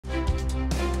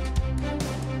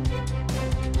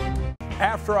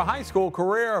After a high school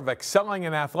career of excelling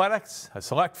in athletics, a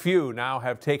select few now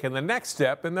have taken the next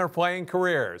step in their playing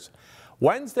careers.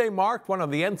 Wednesday marked one of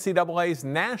the NCAA's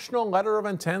National Letter of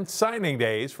Intent signing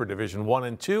days for Division I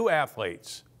and II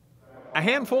athletes. A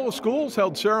handful of schools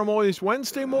held ceremonies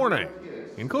Wednesday morning,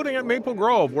 including at Maple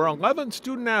Grove, where 11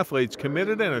 student athletes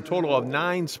committed in a total of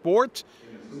 9 sports: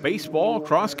 baseball,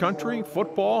 cross country,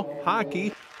 football,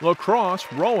 hockey,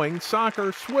 lacrosse, rowing,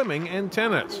 soccer, swimming, and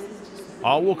tennis.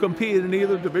 All will compete in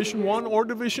either Division I or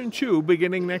Division II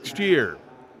beginning next year.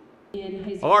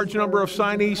 A large number of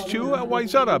signees, too, at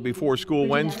Wayzata before school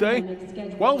Wednesday.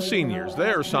 12 seniors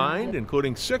there signed,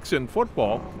 including 6 in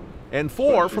football, and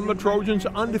 4 from the Trojans'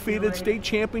 undefeated state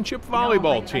championship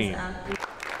volleyball team.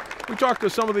 We talked to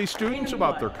some of these students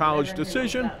about their college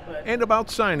decision and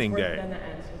about signing day.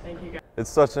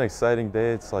 It's such an exciting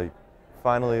day. It's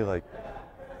finally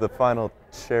the final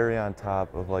cherry on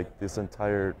top of this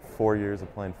entire 4 years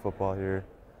of playing football here.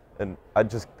 And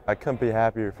I couldn't be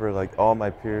happier for all my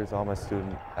peers, all my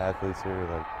student athletes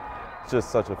here. It's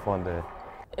just such a fun day.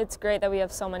 It's great that we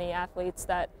have so many athletes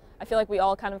that I feel like we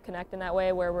all kind of connect in that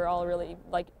way, where we're all really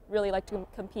like to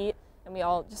compete, and we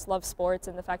all just love sports,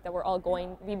 and the fact that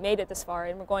we made it this far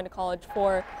and we're going to college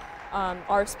for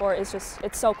our sport is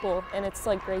it's so cool, and it's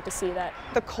great to see that.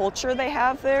 The culture they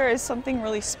have there is something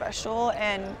really special,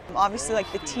 and obviously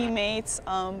the teammates,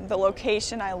 the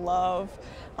location I love,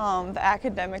 the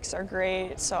academics are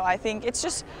great, so I think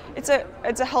it's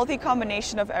a healthy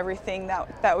combination of everything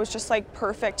that was just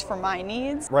perfect for my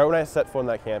needs. Right when I set foot on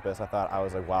that campus, I thought, I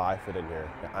was wow, I fit in here.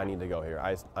 I need to go here.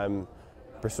 I'm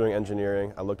pursuing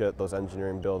engineering. I looked at those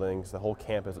engineering buildings, the whole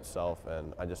campus itself,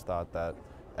 and I just thought that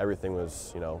everything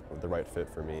was, the right fit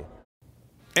for me.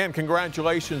 And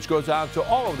congratulations goes out to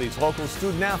all of these local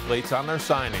student athletes on their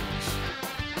signings.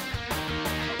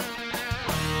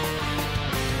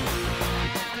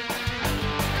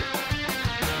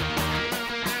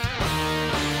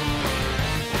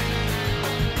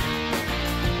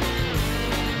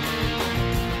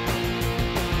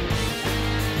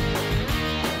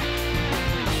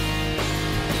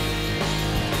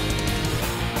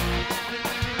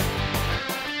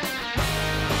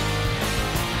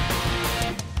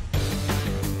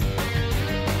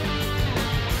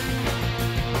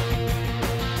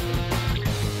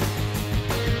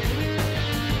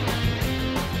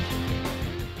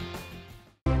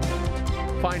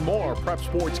 Find more prep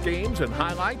sports games and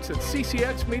highlights at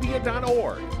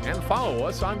ccxmedia.org and follow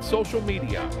us on social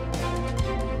media.